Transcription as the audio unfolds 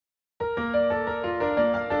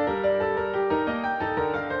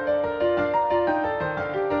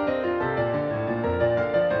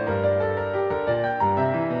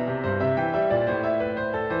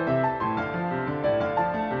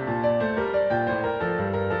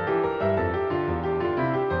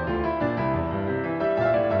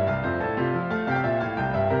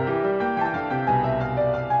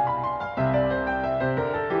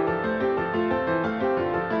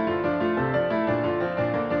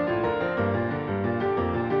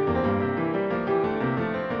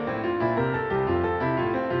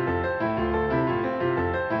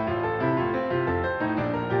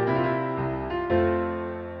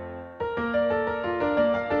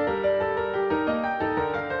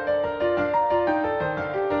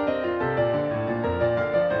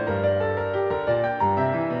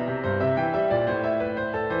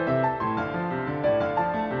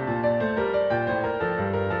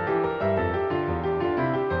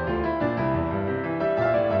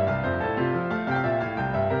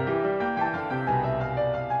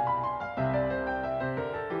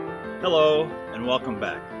Hello and welcome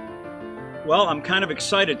back. Well, I'm kind of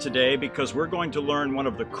excited today because we're going to learn one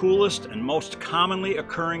of the coolest and most commonly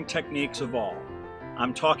occurring techniques of all.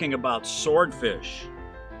 I'm talking about swordfish.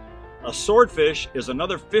 A swordfish is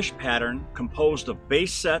another fish pattern composed of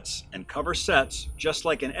base sets and cover sets, just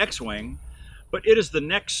like an X-wing, but it is the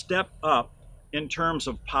next step up in terms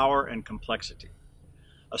of power and complexity.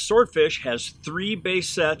 A swordfish has 3 base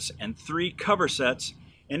sets and 3 cover sets,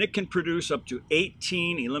 and it can produce up to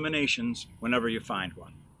 18 eliminations whenever you find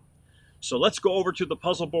one. So let's go over to the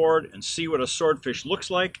puzzle board and see what a swordfish looks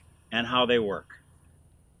like and how they work.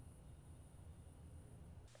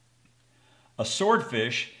 A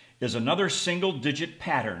swordfish is another single-digit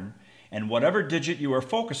pattern, and whatever digit you are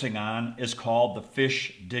focusing on is called the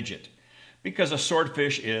fish digit, because a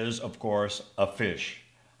swordfish is, of course, a fish.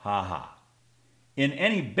 Ha ha. In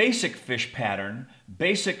any basic fish pattern,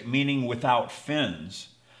 basic meaning without fins,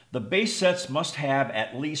 the base sets must have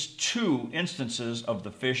at least 2 instances of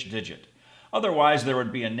the fish digit. Otherwise, there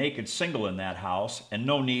would be a naked single in that house and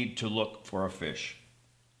no need to look for a fish.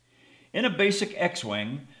 In a basic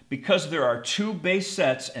X-wing, because there are 2 base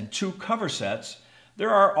sets and 2 cover sets, there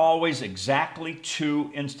are always exactly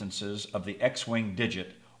 2 instances of the X-wing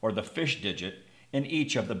digit, or the fish digit, in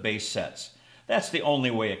each of the base sets. That's the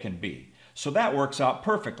only way it can be. So that works out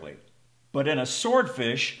perfectly. But in a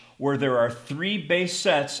swordfish, where there are 3 base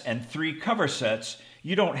sets and 3 cover sets,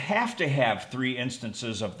 you don't have to have 3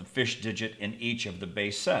 instances of the fish digit in each of the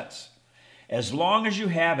base sets. As long as you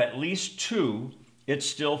have at least 2, it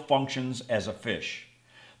still functions as a fish.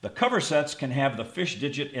 The cover sets can have the fish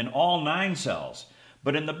digit in all 9 cells,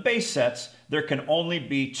 but in the base sets, there can only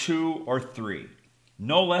be 2 or 3.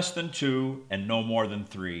 No less than 2 and no more than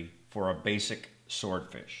 3 for a basic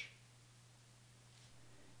swordfish.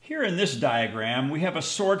 Here in this diagram, we have a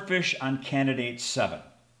swordfish on Candidate 7.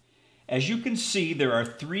 As you can see, there are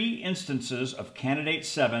 3 instances of Candidate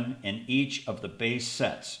 7 in each of the base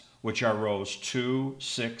sets, which are rows 2,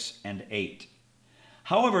 6, and 8.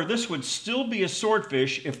 However, this would still be a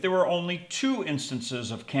swordfish if there were only 2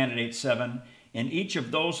 instances of Candidate 7 in each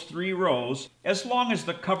of those 3 rows, as long as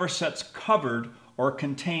the cover sets covered or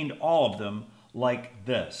contained all of them, like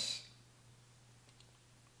this.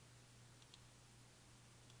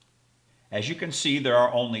 As you can see, there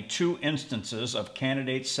are only 2 instances of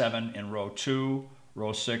Candidate 7 in row 2,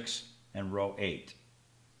 row 6, and row 8.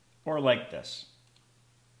 Or like this.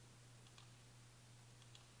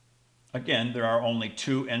 Again, there are only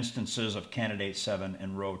 2 instances of Candidate 7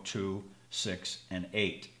 in row 2, 6, and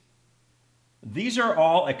 8. These are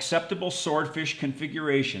all acceptable swordfish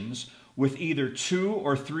configurations with either 2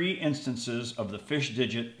 or 3 instances of the fish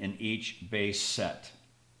digit in each base set.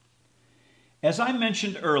 As I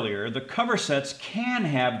mentioned earlier, the cover sets can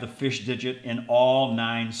have the fish digit in all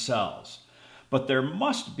 9 cells, but there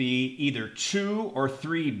must be either 2 or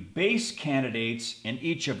 3 base candidates in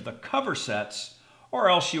each of the cover sets, or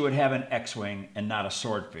else you would have an X-wing and not a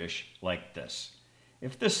swordfish like this.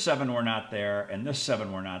 If this 7 were not there and this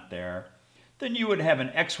 7 were not there, then you would have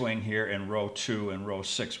an X-wing here in row 2 and row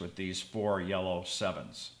 6 with these 4 yellow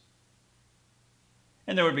 7s.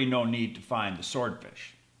 And there would be no need to find the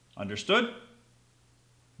swordfish. Understood?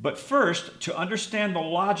 But first, to understand the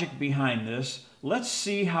logic behind this, let's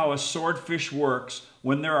see how a swordfish works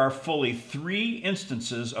when there are fully 3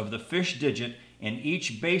 instances of the fish digit in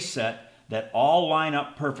each base set that all line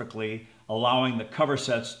up perfectly, allowing the cover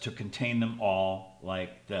sets to contain them all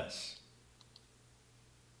like this.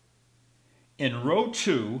 In row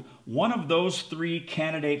 2, one of those 3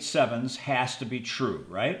 Candidate 7s has to be true,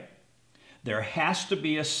 right? There has to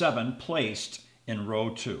be a 7 placed in row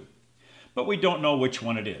 2. But we don't know which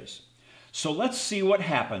one it is. So let's see what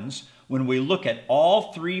happens when we look at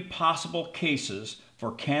all 3 possible cases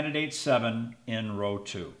for Candidate 7 in row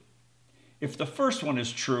 2. If the first one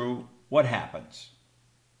is true, what happens?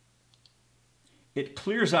 It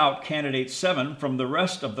clears out Candidate 7 from the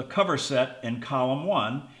rest of the cover set in column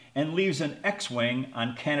 1 and leaves an X-wing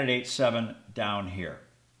on Candidate 7 down here.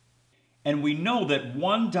 And we know that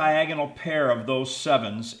one diagonal pair of those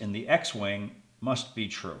 7s in the X-wing must be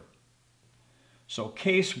true. So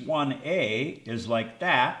case 1A is like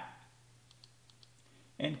that,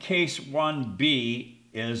 and case 1B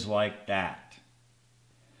is like that.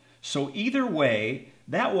 So either way,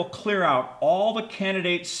 that will clear out all the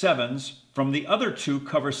Candidate 7s from the other 2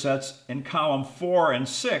 cover sets in column 4 and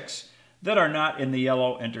 6 that are not in the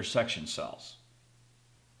yellow intersection cells.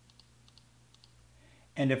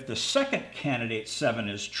 And if the second Candidate 7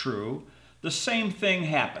 is true, the same thing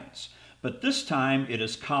happens. But this time it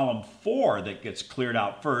is column 4 that gets cleared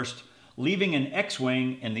out first, leaving an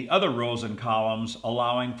X-wing in the other rows and columns,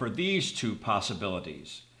 allowing for these 2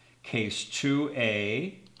 possibilities. case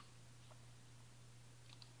 2A,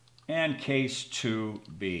 and case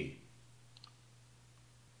 2B.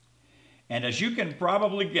 And as you can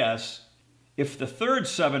probably guess, if the third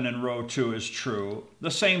 7 in row 2 is true,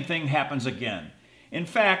 the same thing happens again. In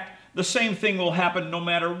fact, the same thing will happen no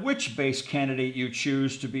matter which base candidate you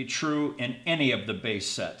choose to be true in any of the base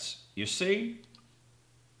sets. You see?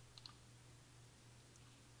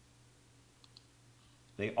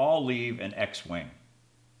 They all leave an X-wing.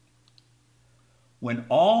 When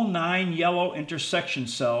all 9 yellow intersection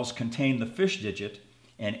cells contain the fish digit,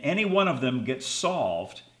 and any one of them gets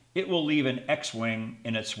solved, it will leave an X-wing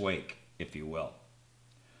in its wake, if you will.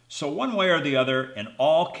 So one way or the other, in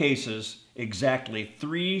all cases, exactly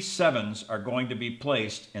 3 7s are going to be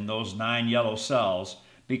placed in those 9 yellow cells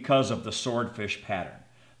because of the swordfish pattern.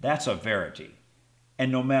 That's a verity.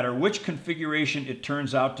 And no matter which configuration it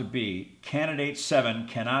turns out to be, candidate 7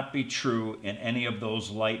 cannot be true in any of those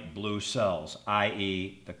light blue cells,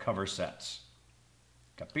 i.e. the cover sets.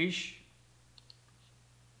 Capiche?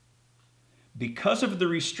 Because of the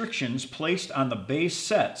restrictions placed on the base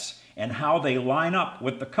sets and how they line up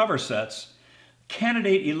with the cover sets,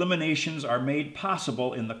 candidate eliminations are made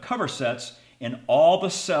possible in the cover sets in all the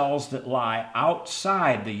cells that lie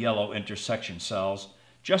outside the yellow intersection cells,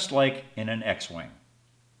 just like in an X-wing.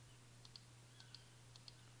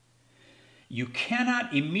 You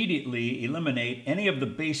cannot immediately eliminate any of the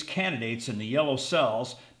base candidates in the yellow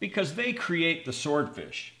cells because they create the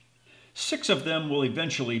swordfish. 6 of them will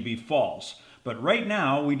eventually be false, but right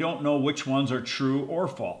now we don't know which ones are true or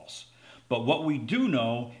false. But what we do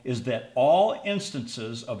know is that all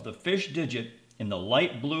instances of the fish digit in the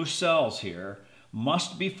light blue cells here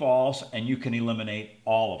must be false, and you can eliminate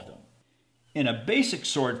all of them. In a basic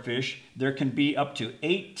swordfish, there can be up to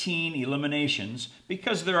 18 eliminations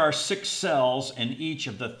because there are 6 cells in each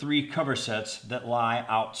of the 3 cover sets that lie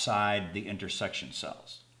outside the intersection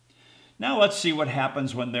cells. Now let's see what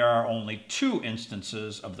happens when there are only 2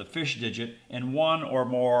 instances of the fish digit in 1 or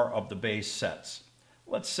more of the base sets.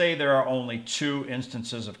 Let's say there are only 2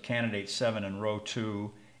 instances of candidate 7 in row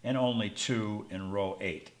 2 and only 2 in row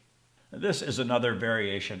 8. This is another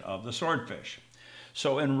variation of the swordfish.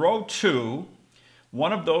 So in row 2,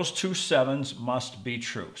 one of those 2 7s must be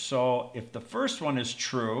true. So if the first one is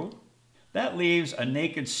true, that leaves a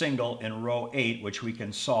naked single in row 8, which we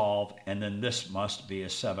can solve, and then this must be a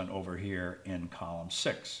 7 over here in column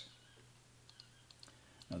 6.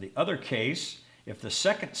 Now the other case, if the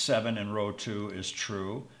second 7 in row 2 is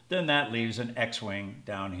true, then that leaves an X-wing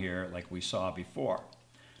down here like we saw before.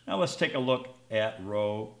 Now let's take a look at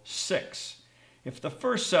row 6. If the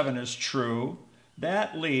first 7 is true,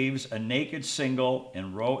 that leaves a naked single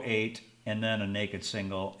in row 8 and then a naked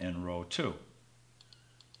single in row 2.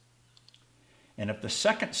 And if the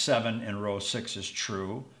second 7 in row 6 is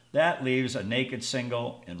true, that leaves a naked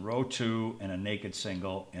single in row 2 and a naked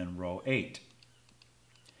single in row 8.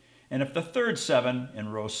 And if the third 7 in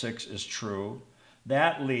row 6 is true,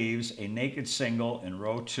 that leaves a naked single in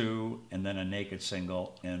row 2 and then a naked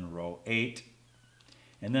single in row 8.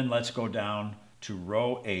 And then let's go down to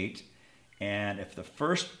row 8. And if the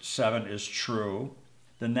first 7 is true,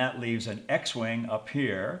 then that leaves an X-wing up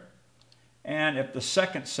here. And if the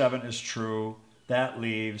second 7 is true, that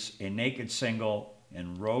leaves a naked single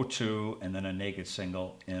in row 2 and then a naked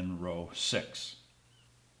single in row 6.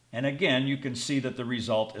 And again, you can see that the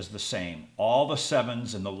result is the same. All the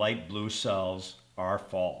 7s in the light blue cells are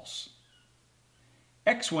false.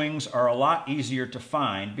 X-wings are a lot easier to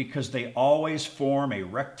find because they always form a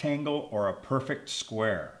rectangle or a perfect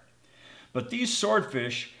square. But these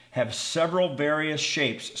swordfish have several various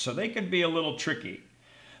shapes, so they can be a little tricky.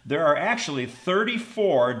 There are actually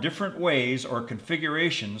 34 different ways or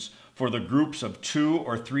configurations for the groups of 2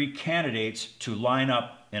 or 3 candidates to line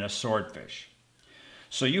up in a swordfish.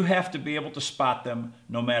 So you have to be able to spot them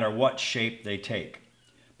no matter what shape they take.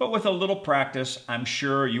 But with a little practice, I'm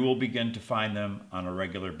sure you will begin to find them on a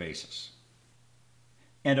regular basis.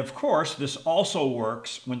 And of course, this also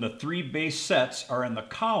works when the 3 base sets are in the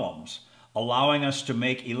columns, allowing us to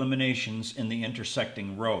make eliminations in the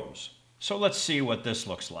intersecting rows. So let's see what this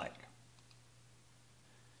looks like.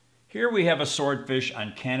 Here we have a swordfish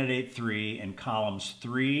on candidate 3 in columns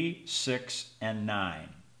 3, 6, and 9.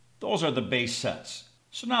 Those are the base sets.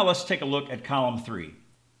 So now let's take a look at column 3.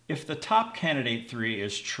 If the top candidate 3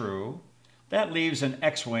 is true, that leaves an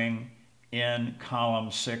X-wing in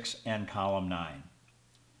column 6 and column 9.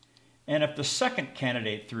 And if the second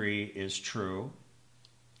candidate 3 is true,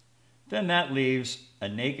 then that leaves a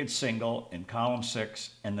naked single in column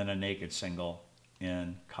 6 and then a naked single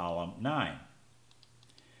in column 9.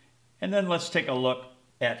 And then let's take a look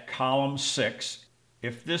at column 6.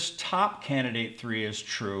 if this top candidate 3 is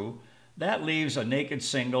true, that leaves a naked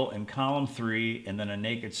single in column 3 and then a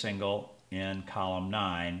naked single in column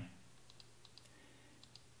 9.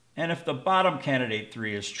 And if the bottom candidate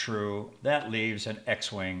 3 is true, that leaves an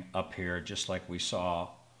X-wing up here, just like we saw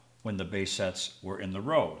when the base sets were in the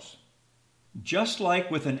rows. Just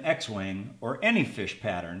like with an X-wing or any fish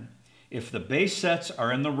pattern, if the base sets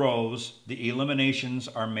are in the rows, the eliminations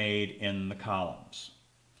are made in the columns.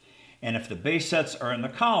 And if the base sets are in the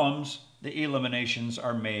columns, the eliminations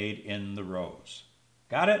are made in the rows.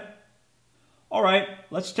 Got it? All right,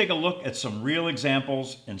 let's take a look at some real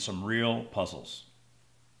examples and some real puzzles.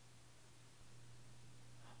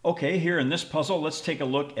 Okay, here in this puzzle, let's take a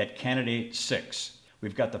look at candidate 6.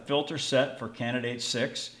 We've got the filter set for candidate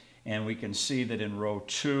 6, and we can see that in row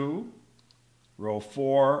 2, row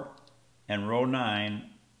 4, and row 9,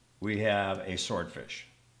 we have a swordfish.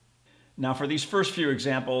 Now for these first few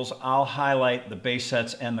examples, I'll highlight the base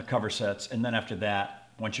sets and the cover sets, and then after that,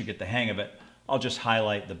 once you get the hang of it, I'll just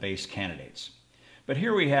highlight the base candidates. But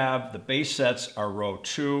here we have the base sets are row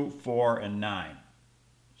 2, 4, and 9.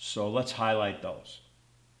 So let's highlight those.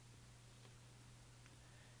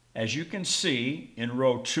 As you can see, in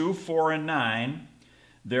row 2, 4, and 9,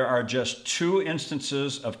 there are just 2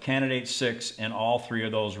 instances of candidate 6 in all 3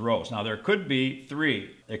 of those rows. Now there could be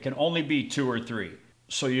 3. There can only be 2 or 3.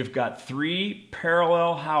 So you've got 3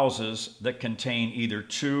 parallel houses that contain either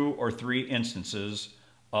 2 or 3 instances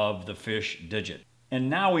of the fish digit. And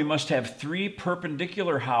now we must have 3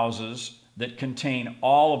 perpendicular houses that contain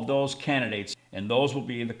all of those candidates, and those will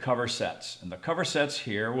be the cover sets. And the cover sets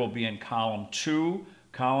here will be in column 2,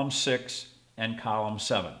 column 6, and column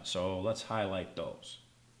 7. So let's highlight those.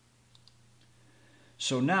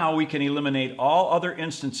 So now we can eliminate all other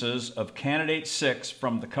instances of candidate 6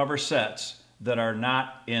 from the cover sets that are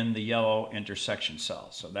not in the yellow intersection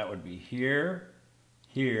cells. So that would be here,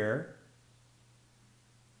 here,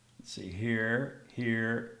 let's see, here,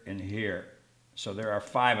 here, and here. So there are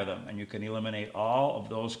 5 of them, and you can eliminate all of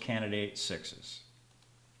those candidate 6s,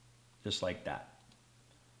 just like that.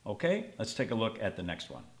 Okay, let's take a look at the next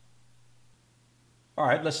one. All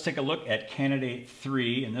right, let's take a look at candidate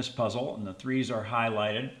 3 in this puzzle, and the 3s are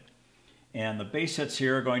highlighted. And the base sets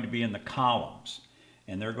here are going to be in the columns,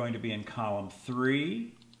 and they're going to be in column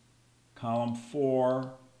 3, column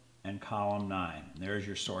 4, and column 9. And there's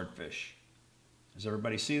your swordfish. Does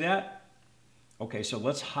everybody see that? Okay, so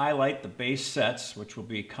let's highlight the base sets, which will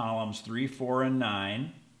be columns 3, 4, and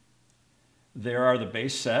 9. There are the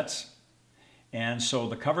base sets. And so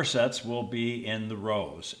the cover sets will be in the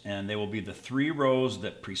rows, and they will be the 3 rows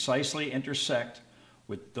that precisely intersect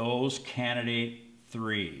with those candidate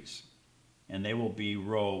 3s. And they will be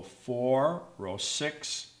row 4, row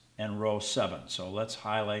 6, and row 7. So let's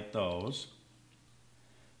highlight those.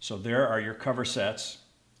 So there are your cover sets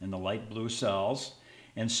in the light blue cells.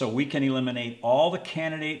 And so we can eliminate all the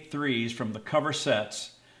candidate 3s from the cover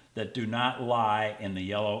sets that do not lie in the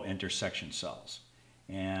yellow intersection cells.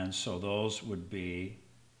 And so those would be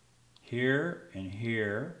here, and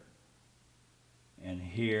here, and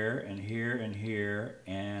here, and here, and here,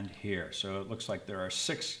 and here. So it looks like there are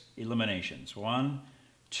 6 eliminations. 1,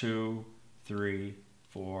 2, 3,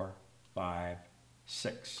 4, 5,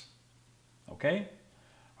 6. Okay?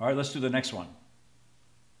 All right, let's do the next one.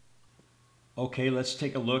 Okay, let's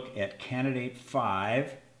take a look at candidate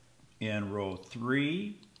 5 in row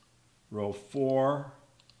 3, row 4,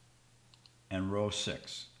 and row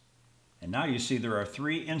 6. And now you see there are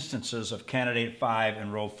 3 instances of candidate 5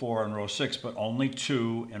 in row 4 and row 6, but only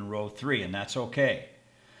 2 in row 3, and that's okay.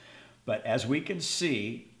 But as we can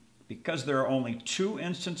see, because there are only 2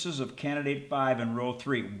 instances of candidate 5 in row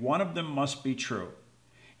 3, one of them must be true.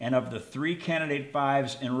 And of the 3 candidate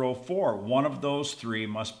 5s in row 4, one of those 3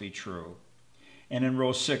 must be true. And in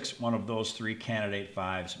row 6, one of those 3 candidate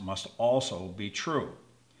 5s must also be true.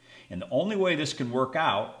 And the only way this can work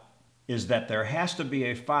out is that there has to be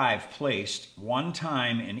a 5 placed 1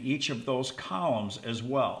 time in each of those columns as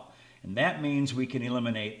well. And that means we can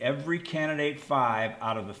eliminate every candidate 5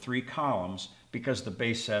 out of the 3 columns because the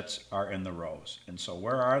base sets are in the rows. And so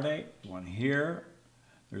where are they? One here,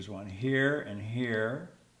 there's one here,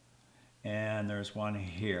 and there's one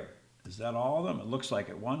here. Is that all of them? It looks like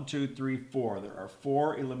it. 1, 2, 3, 4. There are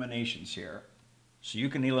 4 eliminations here. So you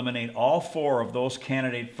can eliminate all 4 of those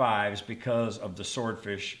candidate 5s because of the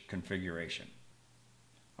swordfish configuration.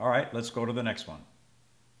 All right, let's go to the next one.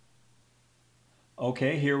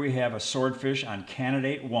 Okay, here we have a swordfish on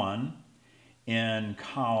candidate 1 in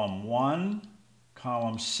column 1,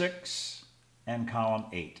 column 6, and column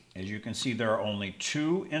 8. As you can see, there are only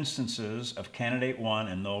 2 instances of candidate 1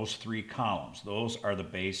 in those 3 columns. Those are the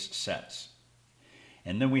base sets.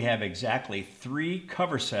 And then we have exactly 3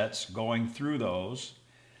 cover sets going through those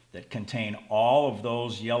that contain all of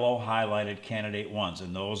those yellow highlighted candidate 1s.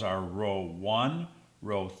 And those are row 1,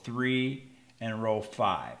 row 3, and row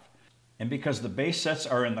 5. And because the base sets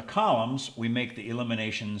are in the columns, we make the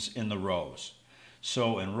eliminations in the rows.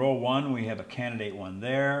 So in row 1, we have a candidate 1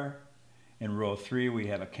 there. In row 3, we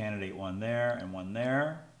have a candidate 1 there and 1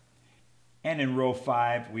 there. And in row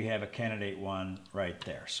 5, we have a candidate 1 right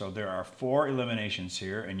there. So there are 4 eliminations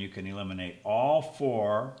here, and you can eliminate all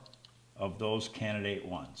 4 of those candidate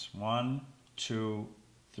 1s. 1, 2,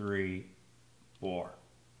 3, 4.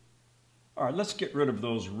 All right, let's get rid of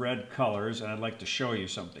those red colors, and I'd like to show you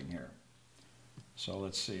something here. So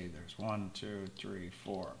let's see, there's 1, 2, 3,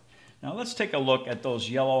 4. Now let's take a look at those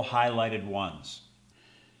yellow highlighted 1s.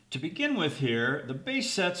 To begin with here, the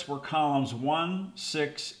base sets were columns 1,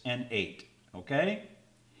 6, and 8, okay?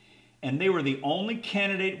 And they were the only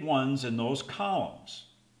candidate 1s in those columns.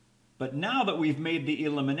 But now that we've made the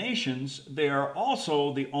eliminations, they are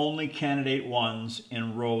also the only candidate 1s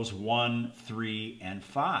in rows 1, 3, and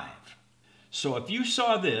 5. So if you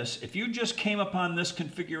saw this, if you just came upon this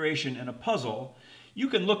configuration in a puzzle, you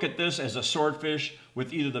can look at this as a swordfish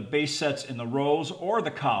with either the base sets in the rows or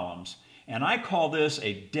the columns. And I call this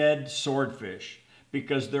a dead swordfish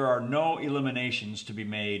because there are no eliminations to be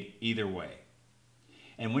made either way.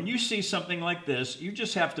 And when you see something like this, you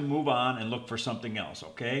just have to move on and look for something else,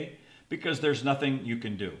 okay? Because there's nothing you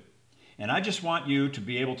can do. And I just want you to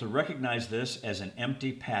be able to recognize this as an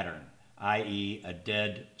empty pattern, i.e. a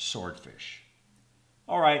dead swordfish.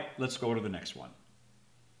 All right, let's go to the next one.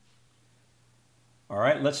 All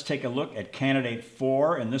right, let's take a look at candidate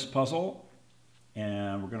 4 in this puzzle.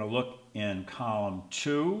 And we're going to look in column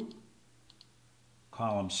 2,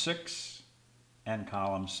 column 6, and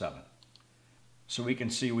column 7. So we can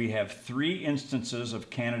see we have 3 instances of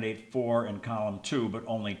candidate 4 in column 2, but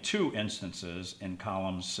only 2 instances in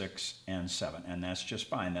columns 6 and 7. And that's just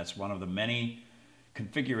fine. That's one of the many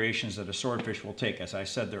configurations that a swordfish will take. As I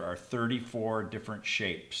said, there are 34 different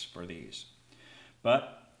shapes for these.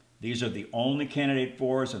 But these are the only candidate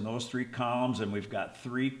 4s in those 3 columns, and we've got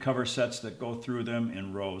 3 cover sets that go through them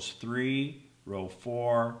in rows 3, row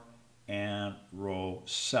 4, and row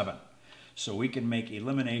 7. So we can make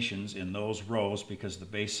eliminations in those rows because the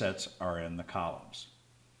base sets are in the columns.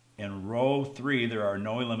 In row 3, there are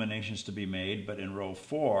no eliminations to be made, but in row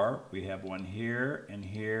 4, we have one here, and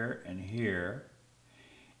here, and here.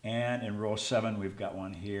 And in row 7, we've got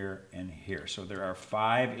one here and here. So there are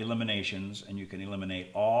 5 eliminations, and you can eliminate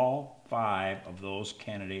all 5 of those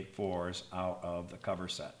candidate 4s out of the cover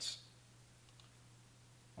sets.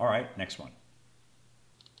 All right, next one.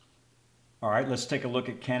 All right, let's take a look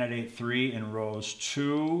at candidate 3 in rows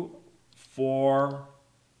 2, 4,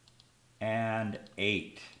 and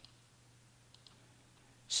 8.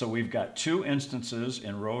 So we've got 2 instances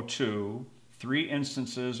in row 2, 3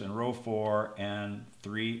 instances in row 4, and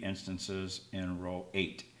 3 instances in row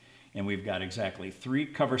 8. And we've got exactly 3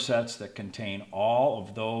 cover sets that contain all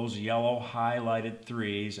of those yellow highlighted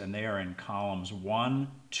 3s, and they are in columns 1,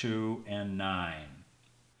 2, and 9.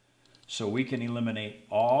 So we can eliminate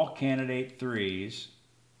all candidate 3s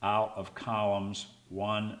out of columns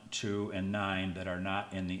 1, 2, and 9 that are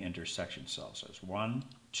not in the intersection cells. So there's 1,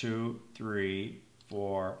 2, 3,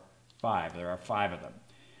 4, 5. There are 5 of them.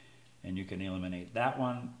 And you can eliminate that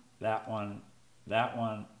one, that one, that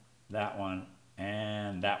one, that one,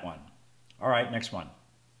 and that one. All right, next one.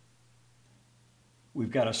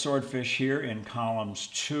 We've got a swordfish here in columns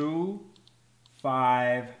 2,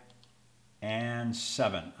 5, and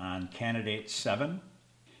 7 on candidate 7.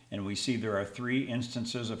 And we see there are 3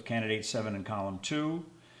 instances of candidate 7 in column 2,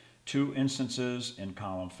 2 instances in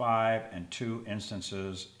column 5, and 2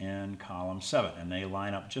 instances in column 7. And they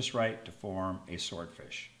line up just right to form a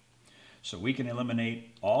swordfish. So we can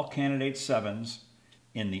eliminate all candidate 7s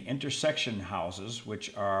in the intersection houses,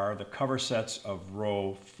 which are the cover sets of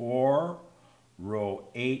row 4, row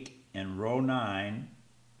 8, and row 9.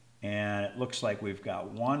 And it looks like we've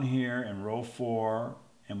got 1 here in row 4,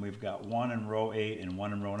 and we've got 1 in row 8 and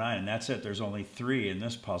 1 in row 9. And that's it. There's only 3 in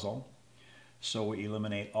this puzzle. So we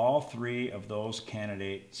eliminate all 3 of those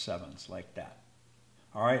candidate 7s like that.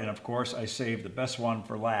 All right, and of course I saved the best one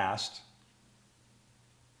for last.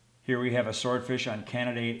 Here we have a swordfish on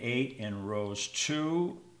candidate 8 in rows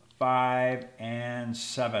 2, 5, and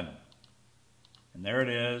 7. And there it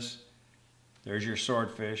is. There's your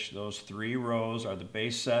swordfish. Those 3 rows are the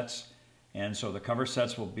base sets, and so the cover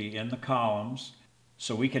sets will be in the columns.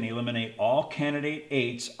 So we can eliminate all candidate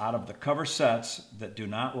 8s out of the cover sets that do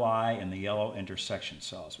not lie in the yellow intersection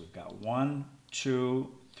cells. We've got 1,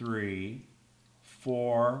 2, 3,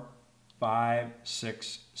 4, 5,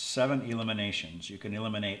 6, 7 eliminations. You can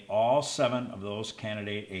eliminate all 7 of those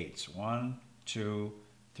candidate 8s. 1, 2,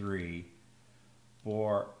 3,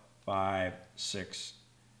 4, 5, 6,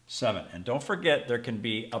 7. And don't forget, there can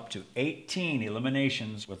be up to 18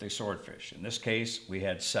 eliminations with a swordfish. In this case, we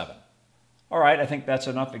had 7. All right, I think that's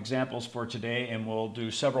enough examples for today, and we'll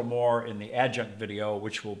do several more in the adjunct video,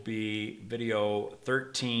 which will be video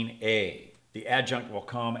 13A. The adjunct will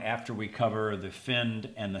come after we cover the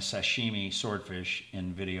finned and the sashimi swordfish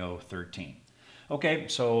in video 13. Okay,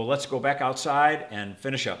 so let's go back outside and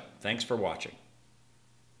finish up. Thanks for watching.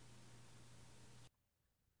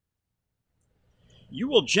 You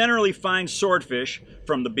will generally find swordfish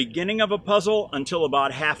from the beginning of a puzzle until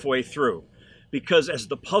about halfway through, because as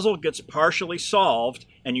the puzzle gets partially solved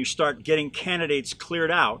and you start getting candidates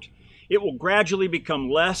cleared out, it will gradually become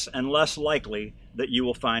less and less likely that you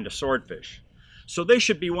will find a swordfish. So they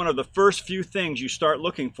should be one of the first few things you start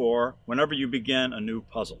looking for whenever you begin a new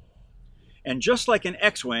puzzle. And just like an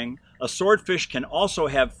X-wing, a swordfish can also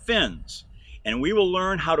have fins, and we will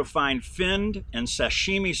learn how to find finned and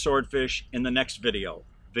sashimi swordfish in the next video,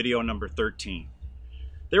 video number 13.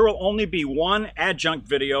 There will only be one adjunct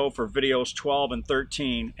video for videos 12 and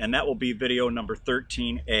 13, and that will be video number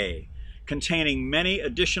 13A, containing many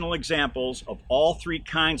additional examples of all 3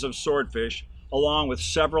 kinds of swordfish, along with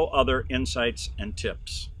several other insights and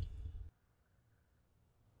tips.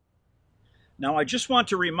 Now, I just want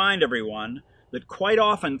to remind everyone that quite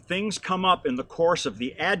often things come up in the course of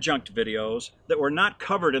the adjunct videos that were not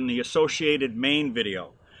covered in the associated main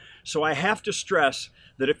video. So I have to stress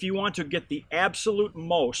that if you want to get the absolute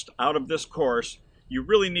most out of this course, you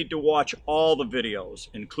really need to watch all the videos,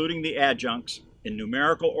 including the adjuncts, in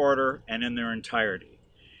numerical order and in their entirety.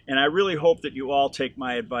 And I really hope that you all take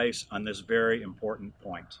my advice on this very important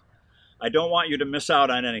point. I don't want you to miss out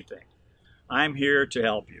on anything. I'm here to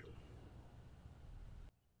help you.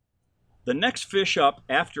 The next fish up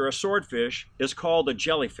after a swordfish is called a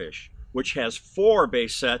jellyfish, which has 4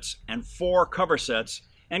 base sets and 4 cover sets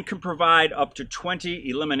and can provide up to 20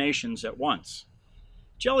 eliminations at once.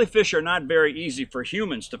 Jellyfish are not very easy for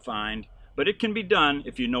humans to find, but it can be done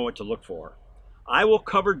if you know what to look for. I will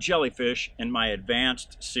cover jellyfish in my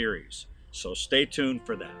advanced series, so stay tuned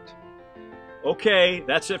for that. Okay,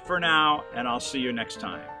 that's it for now, and I'll see you next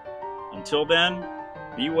time. Until then,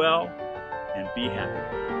 be well and be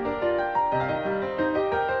happy.